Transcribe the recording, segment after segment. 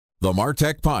The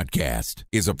MarTech Podcast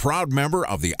is a proud member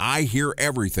of the I Hear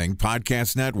Everything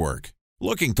Podcast Network.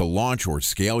 Looking to launch or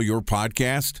scale your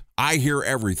podcast? I Hear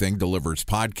Everything delivers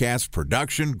podcast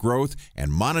production, growth,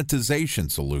 and monetization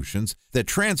solutions that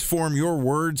transform your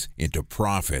words into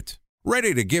profit.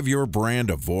 Ready to give your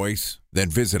brand a voice? Then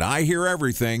visit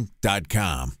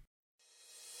iheareverything.com.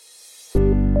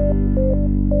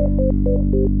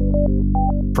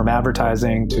 From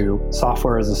advertising to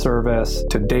software as a service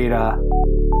to data.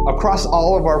 Across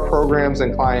all of our programs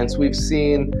and clients, we've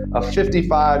seen a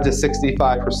 55 to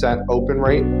 65% open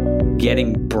rate.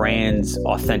 Getting brands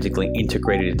authentically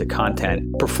integrated into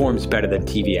content performs better than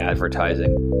TV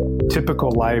advertising.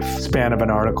 Typical lifespan of an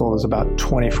article is about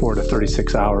 24 to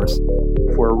 36 hours.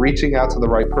 If we're reaching out to the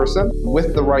right person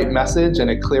with the right message and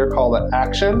a clear call to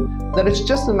action, then it's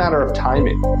just a matter of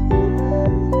timing.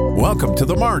 Welcome to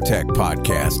the MarTech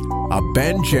Podcast, a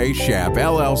Ben J. Schaap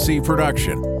LLC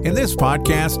production. In this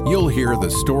podcast, you'll hear the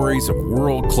stories of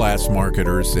world-class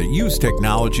marketers that use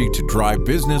technology to drive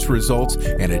business results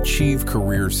and achieve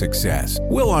career success.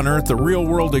 We'll unearth the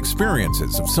real-world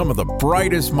experiences of some of the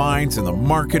brightest minds in the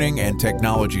marketing and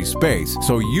technology space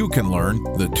so you can learn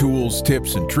the tools,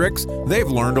 tips, and tricks they've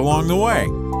learned along the way.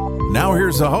 Now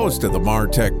here's the host of the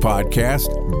MarTech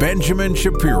Podcast, Benjamin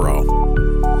Shapiro.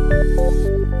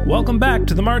 Welcome back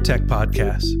to the MarTech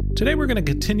Podcast. Today we're going to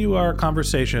continue our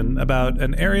conversation about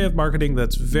an area of marketing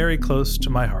that's very close to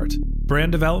my heart,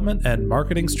 brand development and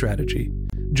marketing strategy.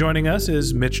 Joining us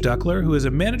is Mitch Duckler, who is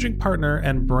a managing partner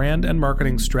and brand and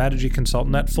marketing strategy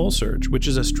consultant at FullSurge, which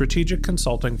is a strategic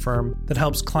consulting firm that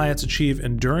helps clients achieve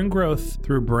enduring growth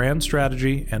through brand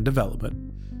strategy and development.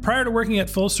 Prior to working at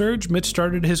FullSurge, Mitch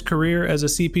started his career as a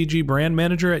CPG brand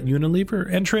manager at Unilever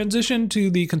and transitioned to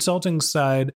the consulting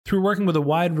side through working with a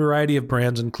wide variety of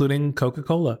brands, including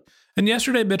Coca-Cola. And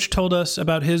yesterday, Mitch told us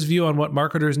about his view on what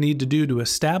marketers need to do to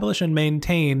establish and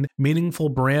maintain meaningful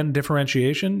brand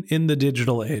differentiation in the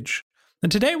digital age.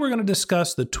 And today, we're going to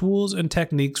discuss the tools and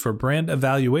techniques for brand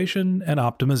evaluation and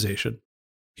optimization.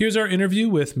 Here's our interview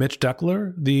with Mitch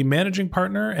Duckler, the managing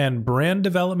partner and brand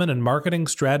development and marketing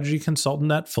strategy consultant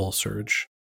at FullSurge.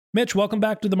 Mitch, welcome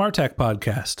back to the MarTech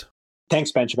Podcast.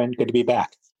 Thanks, Benjamin. Good to be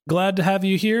back. Glad to have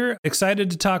you here.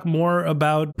 Excited to talk more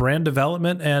about brand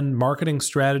development and marketing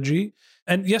strategy.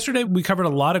 And yesterday we covered a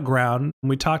lot of ground.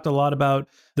 We talked a lot about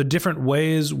the different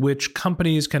ways which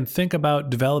companies can think about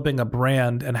developing a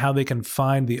brand and how they can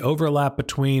find the overlap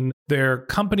between their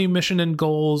company mission and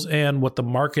goals and what the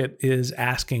market is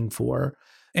asking for.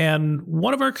 And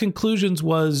one of our conclusions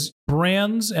was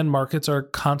brands and markets are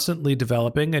constantly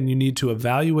developing, and you need to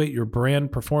evaluate your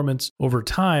brand performance over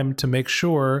time to make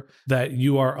sure that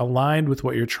you are aligned with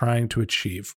what you're trying to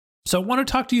achieve. So I want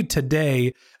to talk to you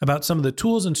today about some of the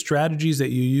tools and strategies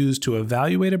that you use to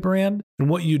evaluate a brand and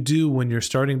what you do when you're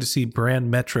starting to see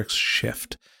brand metrics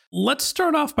shift. Let's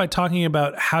start off by talking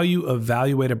about how you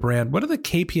evaluate a brand. What are the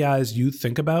KPIs you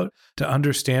think about to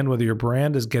understand whether your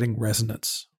brand is getting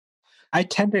resonance? I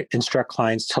tend to instruct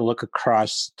clients to look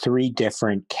across three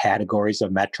different categories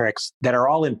of metrics that are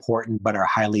all important but are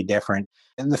highly different.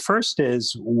 And the first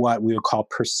is what we would call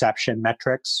perception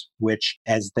metrics, which,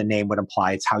 as the name would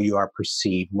imply, it's how you are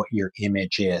perceived, what your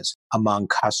image is among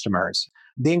customers.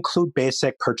 They include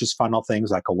basic purchase funnel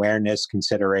things like awareness,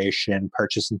 consideration,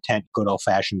 purchase intent, good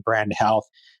old-fashioned brand health,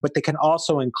 but they can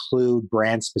also include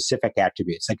brand-specific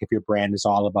attributes, like if your brand is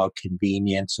all about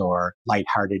convenience or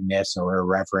lightheartedness or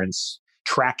irreverence,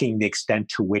 tracking the extent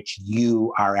to which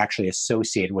you are actually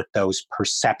associated with those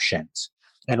perceptions.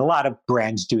 And a lot of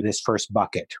brands do this first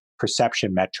bucket,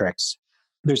 perception metrics.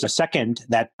 There's a second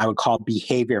that I would call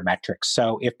behavior metrics.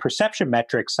 So if perception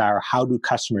metrics are how do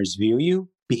customers view you,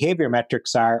 behavior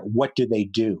metrics are what do they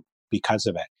do because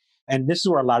of it. And this is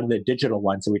where a lot of the digital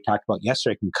ones that we talked about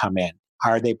yesterday can come in.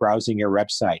 Are they browsing your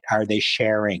website? Are they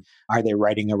sharing? Are they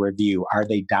writing a review? Are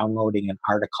they downloading an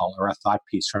article or a thought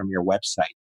piece from your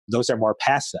website? Those are more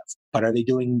passive, but are they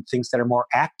doing things that are more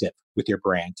active with your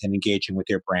brand and engaging with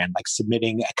your brand, like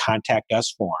submitting a contact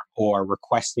us form or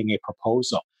requesting a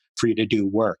proposal for you to do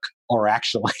work, or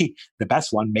actually the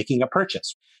best one, making a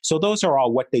purchase? So those are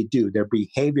all what they do. They're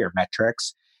behavior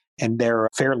metrics, and they're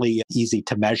fairly easy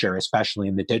to measure, especially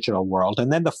in the digital world.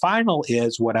 And then the final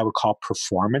is what I would call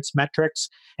performance metrics.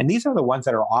 And these are the ones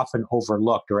that are often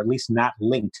overlooked or at least not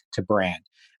linked to brand.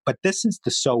 But this is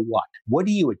the so what. What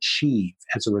do you achieve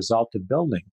as a result of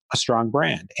building a strong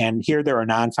brand? And here there are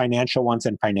non-financial ones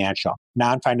and financial.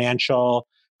 Non-financial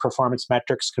performance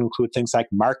metrics can include things like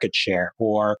market share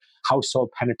or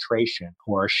household penetration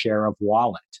or share of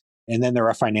wallet. And then there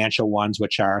are financial ones,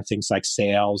 which are things like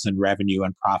sales and revenue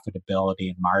and profitability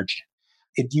and margin.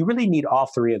 You really need all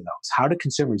three of those. How do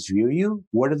consumers view you?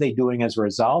 What are they doing as a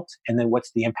result? And then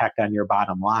what's the impact on your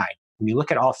bottom line? When you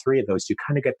look at all three of those, you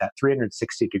kind of get that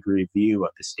 360-degree view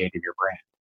of the state of your brand.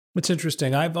 It's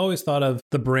interesting. I've always thought of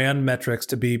the brand metrics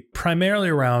to be primarily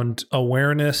around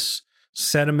awareness,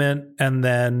 sentiment, and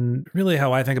then really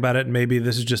how I think about it, and maybe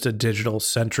this is just a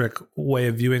digital-centric way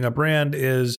of viewing a brand,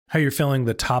 is how you're filling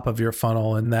the top of your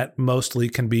funnel, and that mostly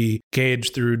can be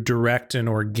gauged through direct and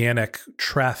organic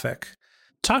traffic.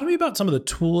 Talk to me about some of the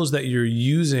tools that you're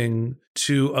using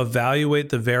to evaluate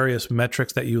the various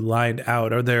metrics that you lined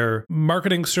out. Are there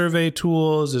marketing survey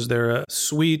tools? Is there a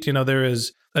suite? There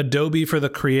is Adobe for the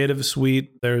creative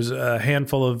suite. There's a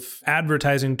handful of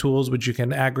advertising tools which you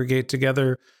can aggregate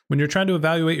together. When you're trying to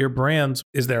evaluate your brands,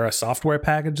 is there a software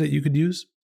package that you could use?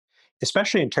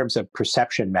 Especially in terms of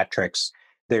perception metrics,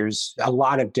 there's a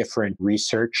lot of different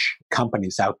research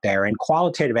companies out there, and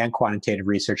qualitative and quantitative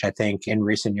research, I think, in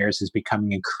recent years is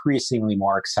becoming increasingly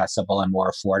more accessible and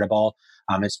more affordable.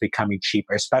 It's becoming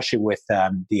cheaper, especially with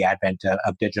the advent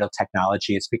of digital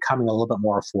technology. It's becoming a little bit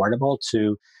more affordable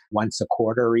to once a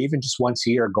quarter or even just once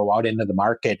a year go out into the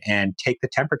market and take the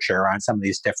temperature on some of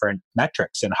these different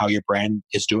metrics and how your brand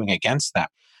is doing against them.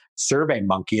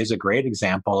 SurveyMonkey is a great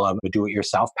example of a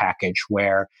do-it-yourself package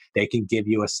where they can give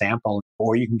you a sample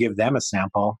or you can give them a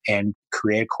sample and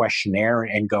create a questionnaire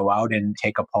and go out and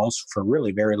take a pulse for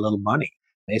really very little money.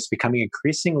 It's becoming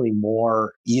increasingly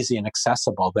more easy and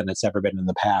accessible than it's ever been in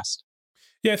the past.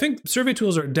 Yeah, I think survey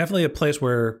tools are definitely a place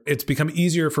where it's become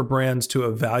easier for brands to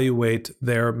evaluate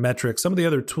their metrics. Some of the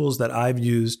other tools that I've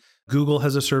used, Google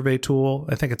has a survey tool.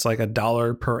 I think it's like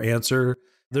 $1 per answer.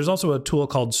 There's also a tool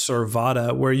called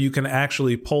Survada where you can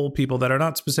actually poll people that are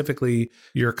not specifically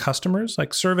your customers.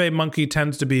 Like SurveyMonkey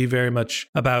tends to be very much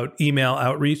about email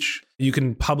outreach. You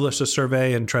can publish a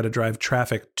survey and try to drive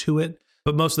traffic to it.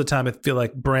 But most of the time, I feel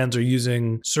like brands are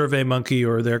using SurveyMonkey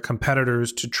or their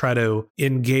competitors to try to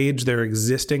engage their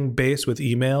existing base with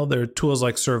email. There are tools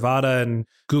like Survada and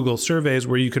Google Surveys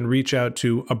where you can reach out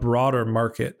to a broader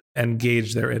market and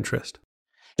gauge their interest.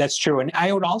 That's true. And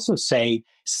I would also say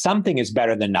something is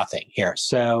better than nothing here.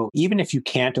 So even if you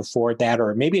can't afford that,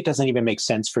 or maybe it doesn't even make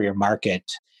sense for your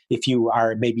market, if you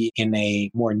are maybe in a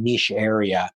more niche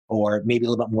area or maybe a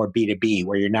little bit more B2B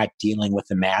where you're not dealing with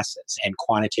the masses and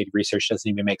quantitative research doesn't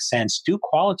even make sense, do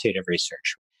qualitative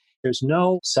research. There's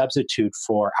no substitute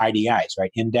for IDIs, right?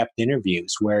 In-depth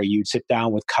interviews where you sit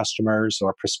down with customers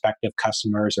or prospective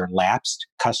customers or lapsed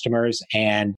customers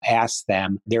and ask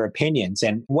them their opinions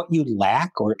and what you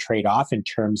lack or trade off in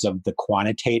terms of the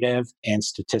quantitative and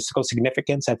statistical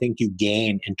significance. I think you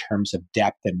gain in terms of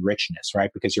depth and richness, right?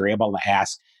 Because you're able to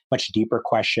ask much deeper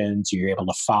questions. You're able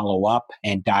to follow up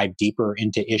and dive deeper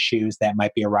into issues that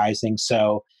might be arising.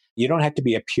 So you don't have to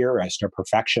be a purist or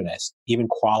perfectionist. Even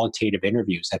qualitative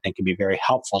interviews, I think, can be very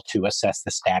helpful to assess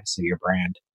the status of your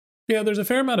brand. Yeah, there's a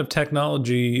fair amount of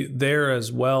technology there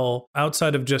as well.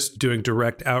 Outside of just doing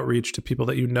direct outreach to people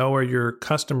that you know are your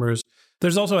customers,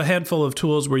 there's also a handful of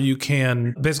tools where you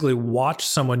can basically watch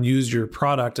someone use your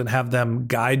product and have them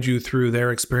guide you through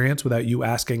their experience without you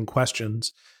asking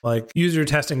questions. Like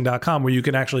usertesting.com, where you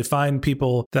can actually find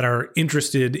people that are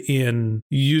interested in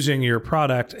using your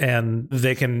product and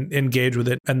they can engage with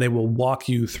it and they will walk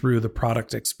you through the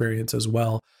product experience as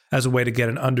well as a way to get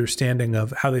an understanding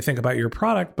of how they think about your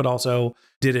product, but also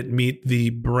did it meet the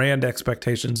brand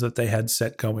expectations that they had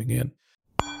set going in.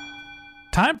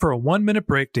 Time for a 1-minute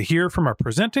break to hear from our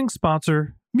presenting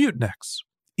sponsor, Mutinex.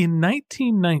 In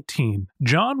 1919,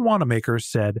 John Wanamaker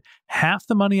said, "Half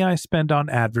the money I spend on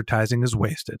advertising is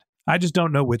wasted. I just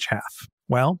don't know which half."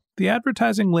 Well, the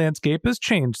advertising landscape has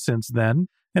changed since then,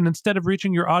 and instead of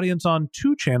reaching your audience on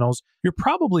 2 channels, you're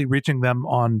probably reaching them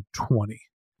on 20.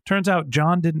 Turns out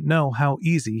John didn't know how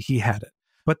easy he had it.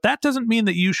 But that doesn't mean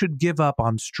that you should give up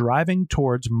on striving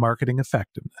towards marketing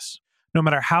effectiveness. No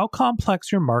matter how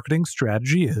complex your marketing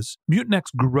strategy is,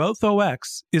 Mutinex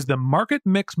GrowthOS is the market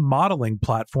mix modeling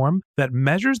platform that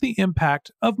measures the impact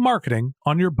of marketing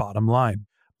on your bottom line.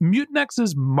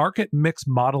 Mutinex's market mix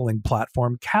modeling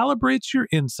platform calibrates your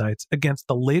insights against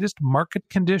the latest market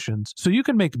conditions so you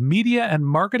can make media and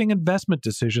marketing investment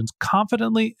decisions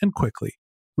confidently and quickly.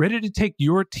 Ready to take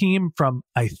your team from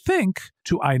I think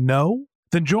to I know?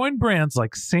 Then join brands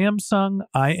like Samsung,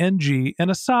 ING, and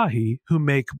Asahi who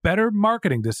make better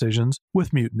marketing decisions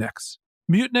with Mutinex.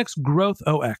 Mutinex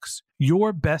GrowthOS.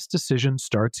 Your best decision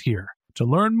starts here. To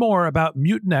learn more about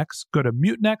Mutinex, go to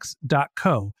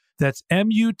mutinex.co. That's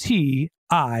MUTINEX.co.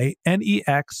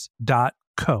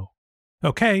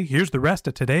 Okay, here's the rest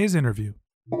of today's interview.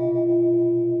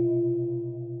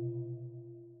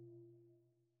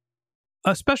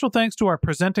 A special thanks to our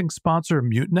presenting sponsor,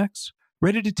 Mutinex.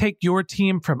 Ready to take your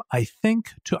team from I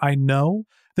think to I know?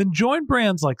 Then join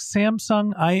brands like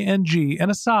Samsung, ING,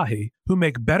 and Asahi who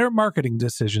make better marketing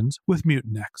decisions with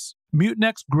Mutinex.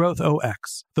 Mutinex Growth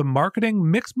OX, the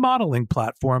marketing mix modeling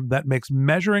platform that makes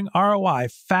measuring ROI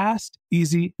fast,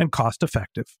 easy, and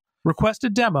cost-effective. Request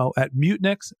a demo at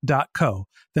mutinex.co.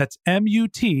 That's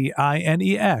MUTINEX.co.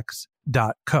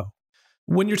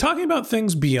 When you're talking about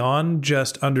things beyond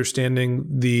just understanding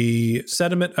the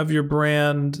sentiment of your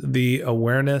brand, the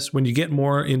awareness, when you get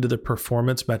more into the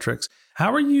performance metrics,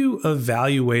 how are you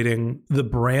evaluating the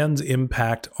brand's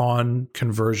impact on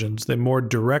conversions, the more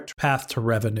direct path to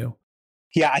revenue?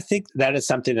 Yeah, I think that is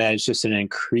something that is just an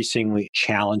increasingly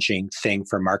challenging thing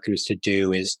for marketers to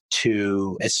do, is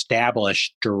to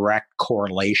establish direct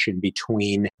correlation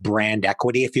between brand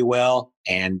equity, if you will,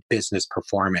 and business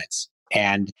performance.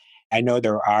 And I know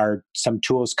there are some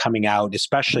tools coming out,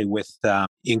 especially with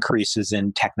increases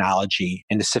in technology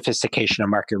and the sophistication of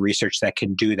market research that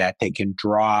can do that. They can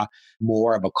draw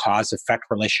more of a cause-effect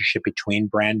relationship between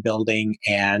brand building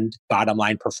and bottom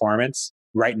line performance.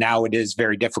 Right now, it is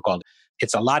very difficult.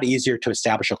 It's a lot easier to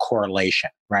establish a correlation,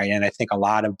 right? And I think a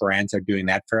lot of brands are doing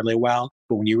that fairly well.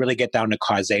 But when you really get down to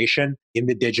causation in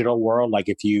the digital world, like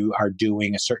if you are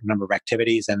doing a certain number of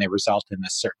activities and they result in a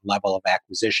certain level of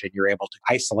acquisition, you're able to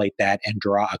isolate that and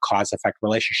draw a cause-effect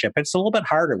relationship. It's a little bit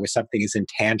harder with something as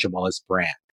intangible as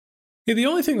brand. Yeah, the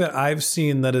only thing that I've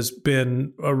seen that has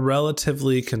been a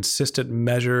relatively consistent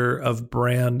measure of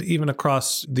brand, even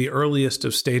across the earliest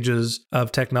of stages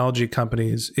of technology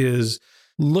companies, is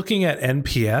looking at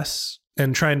NPS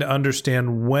and trying to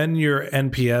understand when your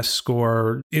NPS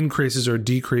score increases or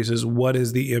decreases, what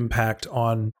is the impact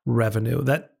on revenue?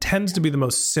 That tends to be the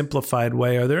most simplified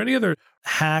way. Are there any other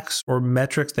hacks or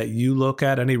metrics that you look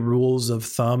at, any rules of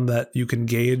thumb that you can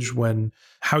gauge when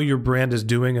how your brand is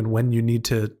doing and when you need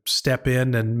to step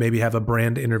in and maybe have a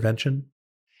brand intervention?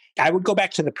 I would go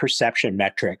back to the perception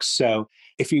metrics. So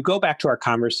if you go back to our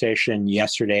conversation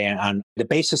yesterday on the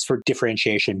basis for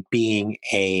differentiation being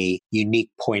a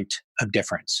unique point of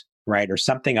difference, right? Or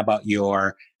something about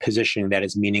your positioning that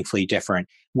is meaningfully different.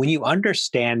 When you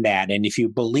understand that, and if you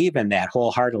believe in that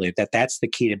wholeheartedly, that that's the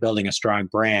key to building a strong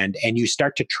brand, and you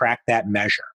start to track that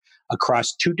measure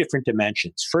across two different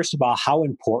dimensions. First of all, how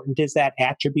important is that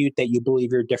attribute that you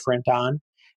believe you're different on?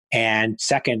 And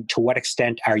second, to what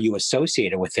extent are you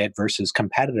associated with it versus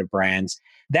competitive brands?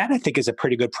 That I think is a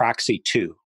pretty good proxy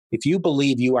too. If you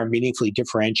believe you are meaningfully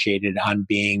differentiated on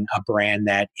being a brand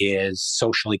that is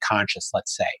socially conscious,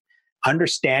 let's say,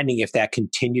 understanding if that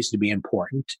continues to be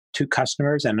important to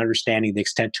customers and understanding the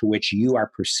extent to which you are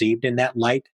perceived in that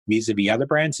light vis-a-vis other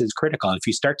brands is critical. And if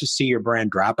you start to see your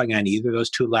brand dropping on either of those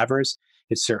two levers,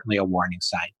 it's certainly a warning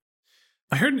sign.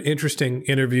 I heard an interesting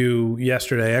interview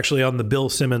yesterday, actually on the Bill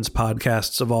Simmons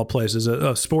podcasts of all places,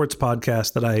 a sports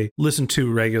podcast that I listen to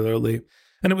regularly.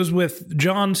 And it was with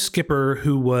John Skipper,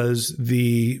 who was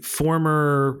the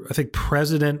former, I think,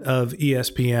 president of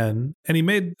ESPN. And he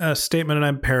made a statement, and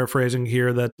I'm paraphrasing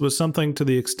here, that was something to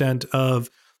the extent of,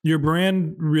 your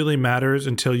brand really matters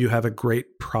until you have a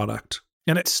great product.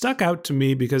 And it stuck out to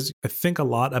me because I think a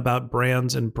lot about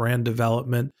brands and brand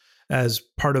development as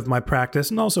part of my practice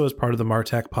and also as part of the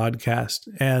MarTech podcast.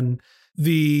 And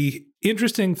the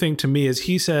interesting thing to me is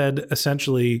he said,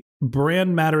 essentially,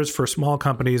 brand matters for small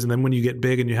companies. And then when you get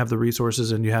big and you have the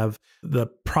resources and you have the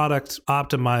product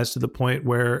optimized to the point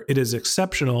where it is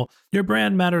exceptional, your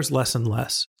brand matters less and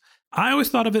less. I always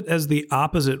thought of it as the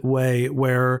opposite way,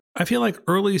 where I feel like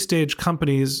early stage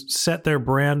companies set their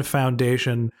brand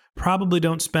foundation, probably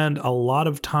don't spend a lot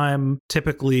of time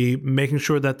typically making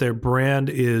sure that their brand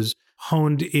is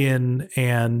honed in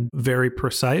and very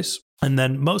precise. And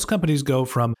then most companies go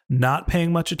from not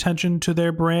paying much attention to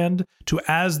their brand to,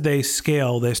 as they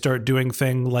scale, they start doing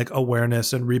things like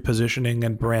awareness and repositioning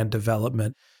and brand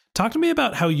development. Talk to me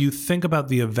about how you think about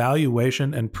the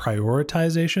evaluation and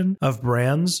prioritization of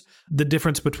brands, the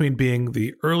difference between being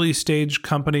the early stage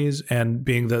companies and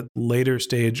being the later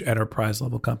stage enterprise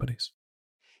level companies.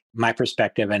 My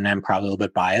perspective, and I'm probably a little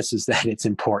bit biased, is that it's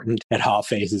important at all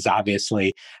phases,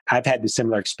 obviously. I've had the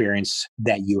similar experience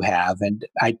that you have, and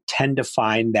I tend to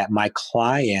find that my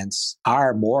clients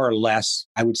are more or less,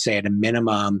 I would say at a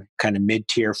minimum, kind of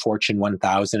mid-tier Fortune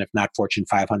 1000, if not Fortune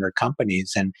 500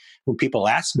 companies. And when people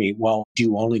ask me, well, do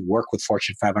you only work with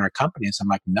Fortune 500 companies? I'm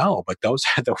like, no, but those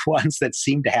are the ones that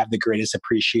seem to have the greatest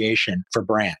appreciation for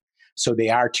brand. So they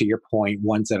are, to your point,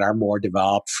 ones that are more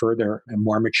developed, further and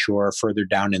more mature, further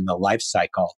down in the life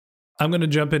cycle. I'm going to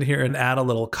jump in here and add a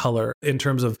little color in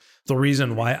terms of the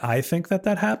reason why I think that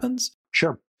happens.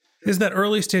 Sure. is that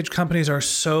early stage companies are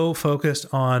so focused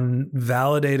on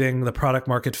validating the product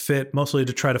market fit, mostly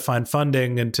to try to find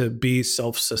funding and to be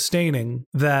self-sustaining,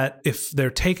 that if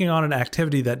they're taking on an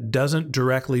activity that doesn't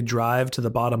directly drive to the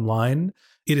bottom line,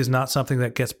 it is not something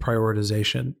that gets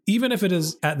prioritization. Even if it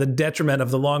is at the detriment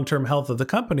of the long-term health of the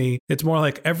company, it's more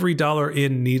like every dollar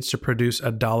in needs to produce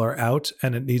a dollar out,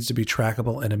 and it needs to be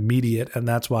trackable and immediate. And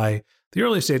that's why the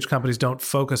early stage companies don't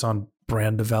focus on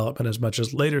brand development as much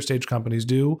as later stage companies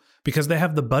do, because they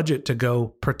have the budget to go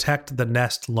protect the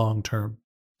nest long term.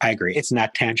 I agree. It's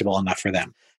not tangible enough for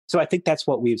them. So I think that's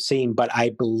what we've seen. But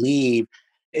I believe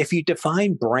if you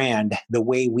define brand the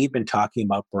way we've been talking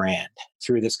about brand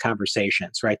through this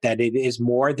conversations, right, that it is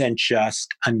more than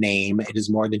just a name. It is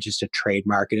more than just a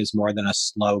trademark. It is more than a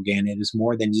slogan. It is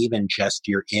more than even just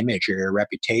your image or your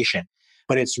reputation.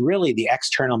 But it's really the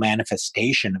external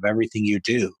manifestation of everything you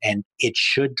do. And it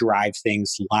should drive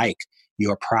things like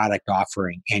your product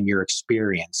offering and your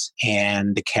experience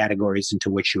and the categories into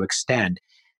which you extend.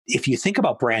 If you think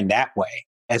about brand that way,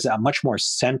 as a much more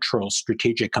central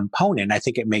strategic component, I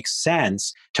think it makes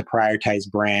sense to prioritize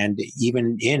brand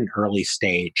even in early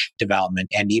stage development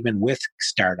and even with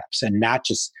startups, and not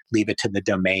just leave it to the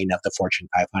domain of the Fortune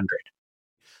 500.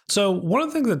 So one of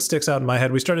the things that sticks out in my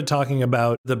head, we started talking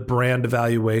about the brand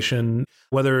evaluation,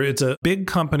 whether it's a big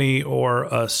company or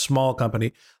a small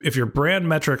company. If your brand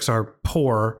metrics are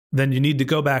poor, then you need to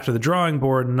go back to the drawing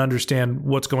board and understand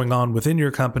what's going on within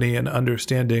your company and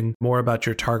understanding more about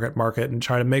your target market and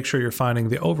try to make sure you're finding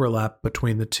the overlap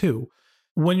between the two.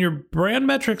 When your brand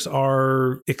metrics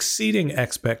are exceeding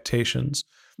expectations,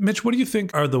 Mitch, what do you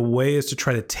think are the ways to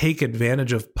try to take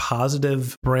advantage of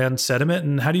positive brand sentiment?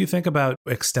 And how do you think about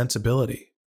extensibility?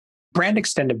 Brand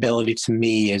extendability to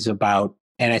me is about,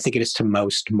 and I think it is to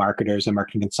most marketers and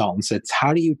marketing consultants, it's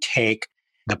how do you take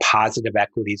the positive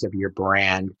equities of your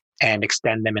brand and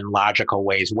extend them in logical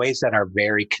ways that are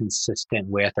very consistent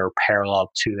with or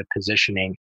parallel to the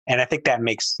positioning. And I think that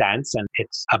makes sense. And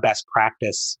it's a best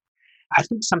practice. I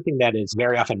think something that is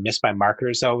very often missed by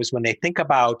marketers, though, is when they think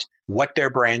about what their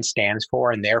brand stands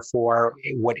for and therefore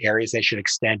what areas they should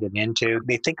extend it into,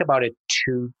 they think about it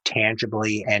too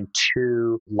tangibly and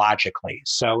too logically.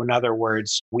 So in other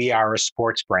words, we are a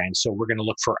sports brand, so we're going to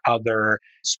look for other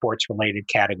sports-related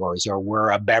categories, or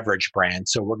we're a beverage brand,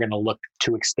 so we're going to look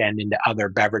to extend into other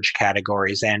beverage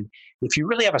categories. And if you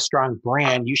really have a strong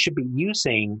brand, you should be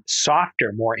using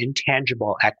softer, more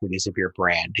intangible equities of your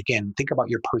brand. Again, think about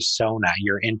your persona,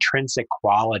 your intrinsic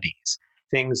qualities,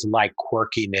 things like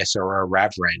quirkiness or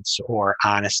irreverence or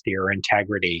honesty or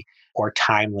integrity or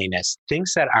timeliness,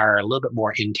 things that are a little bit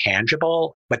more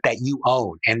intangible, but that you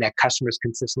own and that customers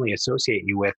consistently associate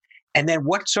you with. And then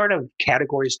what sort of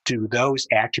categories do those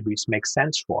attributes make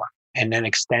sense for? And then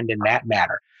extend in that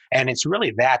matter. And it's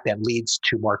really that leads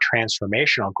to more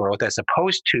transformational growth, as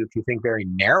opposed to, if you think very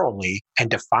narrowly and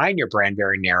define your brand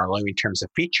very narrowly in terms of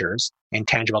features and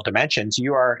tangible dimensions,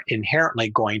 you are inherently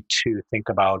going to think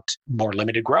about more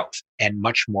limited growth and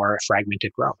much more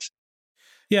fragmented growth.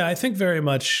 Yeah, I think very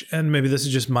much, and maybe this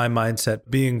is just my mindset,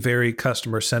 being very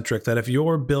customer centric, that if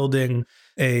you're building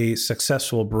a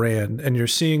successful brand and you're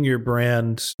seeing your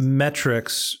brand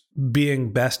metrics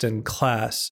being best in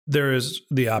class, there is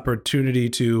the opportunity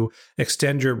to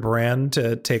extend your brand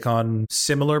to take on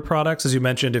similar products. As you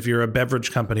mentioned, if you're a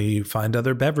beverage company, you find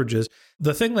other beverages.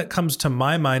 The thing that comes to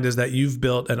my mind is that you've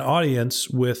built an audience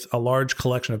with a large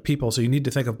collection of people. So you need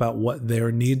to think about what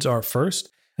their needs are first,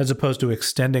 as opposed to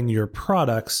extending your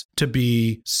products to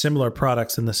be similar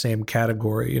products in the same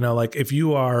category. You know, like if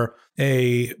you are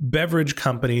a beverage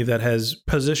company that has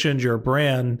positioned your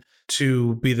brand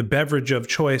to be the beverage of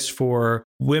choice for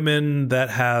women that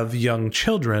have young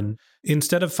children,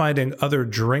 instead of finding other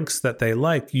drinks that they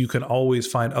like, you can always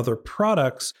find other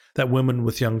products that women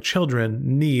with young children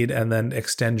need and then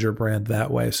extend your brand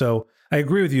that way. So I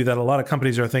agree with you that a lot of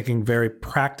companies are thinking very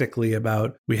practically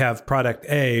about, we have product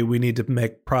A, we need to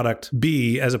make product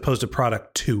B as opposed to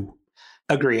product 2.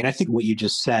 Agree. And I think what you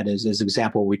just said is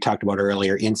example we talked about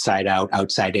earlier, inside out,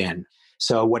 outside in.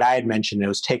 So what I had mentioned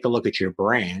was take a look at your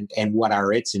brand and what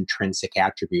are its intrinsic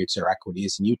attributes or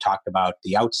equities. And you talked about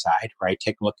the outside, right?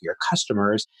 Take a look at your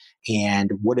customers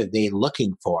and what are they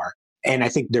looking for? And I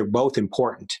think they're both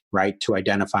important, right, to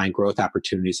identifying growth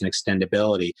opportunities and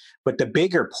extendability. But the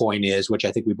bigger point is, which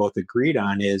I think we both agreed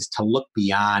on, is to look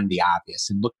beyond the obvious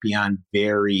and look beyond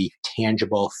very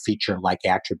tangible feature-like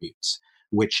attributes,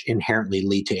 which inherently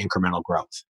lead to incremental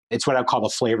growth. It's what I call the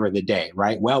flavor of the day,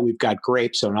 right? Well, we've got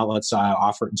grapes, so now let's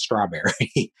offer it in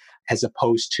strawberry, as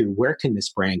opposed to where can this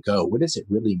brand go? What does it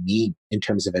really mean in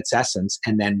terms of its essence?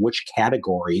 And then which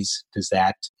categories does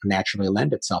that naturally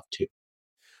lend itself to?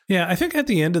 Yeah, I think at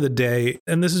the end of the day,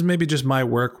 and this is maybe just my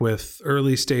work with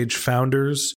early stage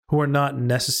founders who are not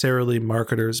necessarily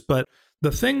marketers, but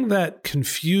the thing that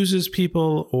confuses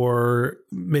people or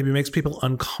maybe makes people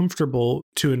uncomfortable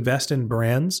to invest in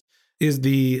brands is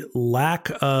the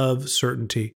lack of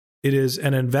certainty. It is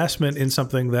an investment in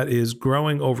something that is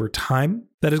growing over time,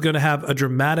 that is going to have a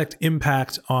dramatic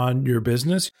impact on your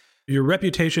business. Your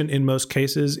reputation in most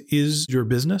cases is your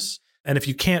business. And if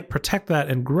you can't protect that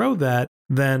and grow that,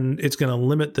 then it's going to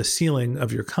limit the ceiling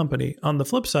of your company. On the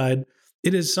flip side,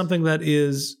 it is something that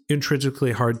is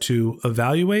intrinsically hard to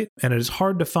evaluate, and it is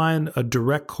hard to find a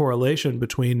direct correlation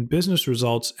between business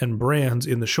results and brands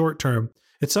in the short term.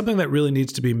 It's something that really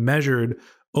needs to be measured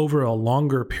over a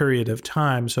longer period of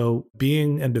time. So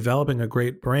being and developing a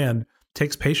great brand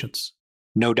takes patience.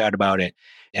 No doubt about it.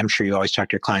 I'm sure you always talk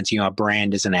to your clients, a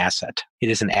brand is an asset. It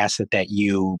is an asset that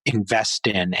you invest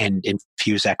in and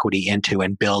infuse equity into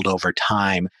and build over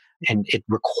time. And it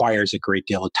requires a great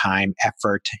deal of time,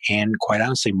 effort, and quite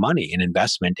honestly, money and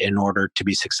investment in order to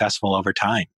be successful over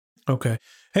time. Okay.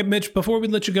 Hey, Mitch, before we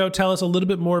let you go, tell us a little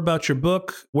bit more about your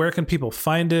book. Where can people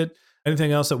find it?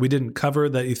 Anything else that we didn't cover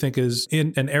that you think is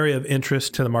in an area of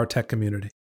interest to the MarTech community?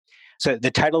 So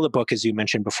the title of the book, as you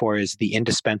mentioned before, is The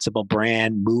Indispensable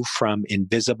Brand, Move from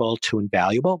Invisible to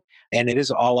Invaluable. And it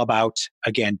is all about,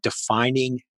 again,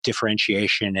 defining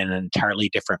differentiation in an entirely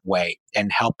different way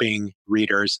and helping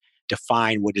readers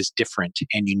define what is different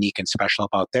and unique and special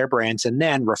about their brands, and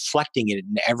then reflecting it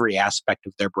in every aspect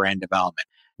of their brand development,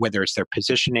 whether it's their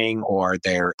positioning or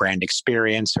their brand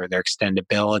experience or their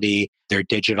extendability, their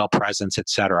digital presence, et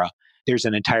cetera. There's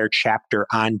an entire chapter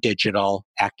on digital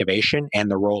activation and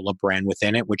the role of brand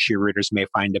within it, which your readers may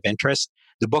find of interest.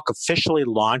 The book officially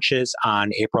launches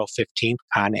on April 15th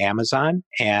on Amazon,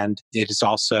 and it is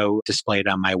also displayed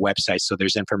on my website. So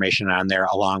there's information on there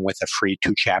along with a free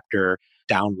 2-chapter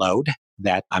download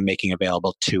that I'm making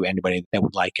available to anybody that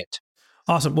would like it.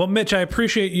 Awesome. Well, Mitch, I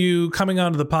appreciate you coming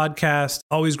onto the podcast.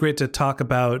 Always great to talk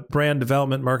about brand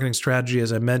development, marketing strategy.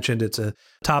 As I mentioned, it's a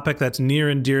topic that's near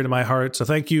and dear to my heart. So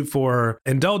thank you for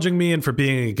indulging me and for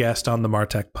being a guest on the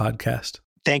MarTech podcast.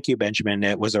 Thank you, Benjamin.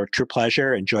 It was a true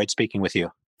pleasure. Enjoyed speaking with you.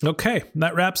 Okay,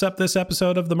 that wraps up this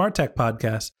episode of the MarTech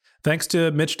podcast. Thanks to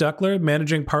Mitch Duckler,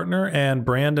 managing partner and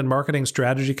brand and marketing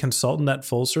strategy consultant at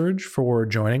FullSurge, for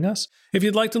joining us. If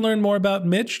you'd like to learn more about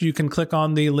Mitch, you can click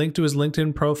on the link to his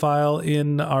LinkedIn profile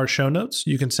in our show notes.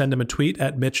 You can send him a tweet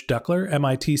at Mitch Duckler,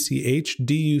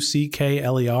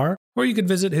 MITCHDUCKLER, or you could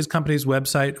visit his company's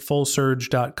website,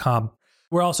 FullSurge.com.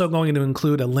 We're also going to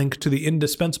include a link to the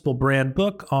Indispensable Brand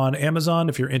book on Amazon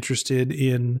if you're interested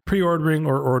in pre-ordering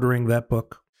or ordering that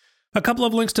book. A couple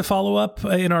of links to follow up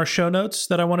in our show notes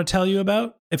that I want to tell you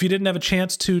about. If you didn't have a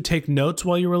chance to take notes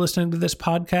while you were listening to this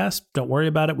podcast, don't worry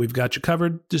about it. We've got you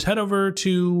covered. Just head over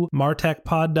to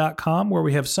martechpod.com where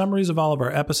we have summaries of all of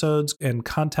our episodes and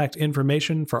contact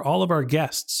information for all of our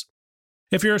guests.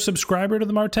 If you're a subscriber to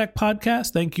the MarTech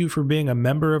podcast, thank you for being a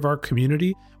member of our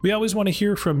community. We always want to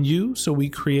hear from you, so we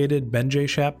created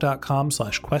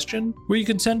benjshap.com/question, where you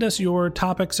can send us your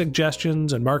topic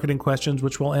suggestions and marketing questions,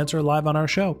 which we'll answer live on our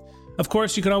show. Of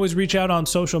course, you can always reach out on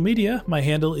social media. My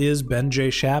handle is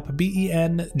benjshap,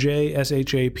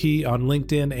 BENJSHAP on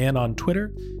LinkedIn and on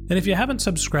Twitter. And if you haven't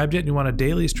subscribed yet and you want a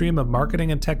daily stream of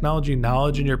marketing and technology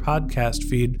knowledge in your podcast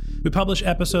feed, we publish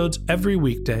episodes every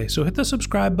weekday. So hit the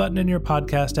subscribe button in your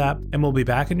podcast app and we'll be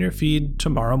back in your feed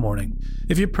tomorrow morning.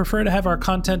 If you prefer to have our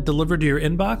content delivered to your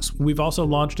inbox, we've also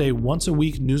launched a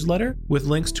once-a-week newsletter with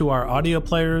links to our audio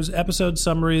players, episode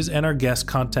summaries, and our guest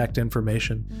contact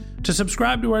information. To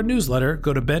subscribe to our newsletter,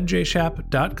 go to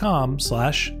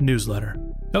benjshap.com/newsletter.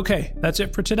 Okay, that's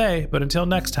it for today, but until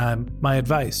next time, my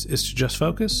advice is to just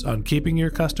focus on keeping your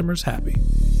customers happy.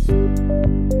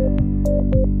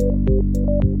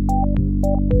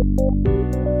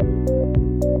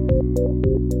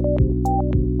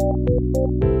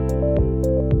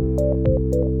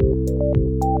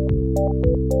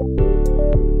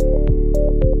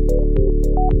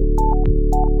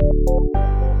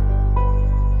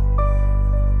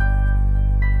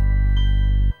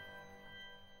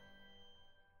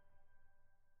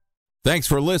 Thanks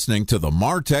for listening to the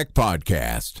MarTech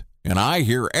Podcast, an I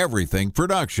Hear Everything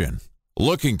production.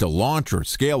 Looking to launch or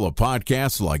scale a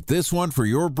podcast like this one for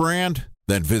your brand?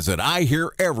 Then visit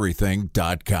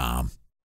iheareverything.com.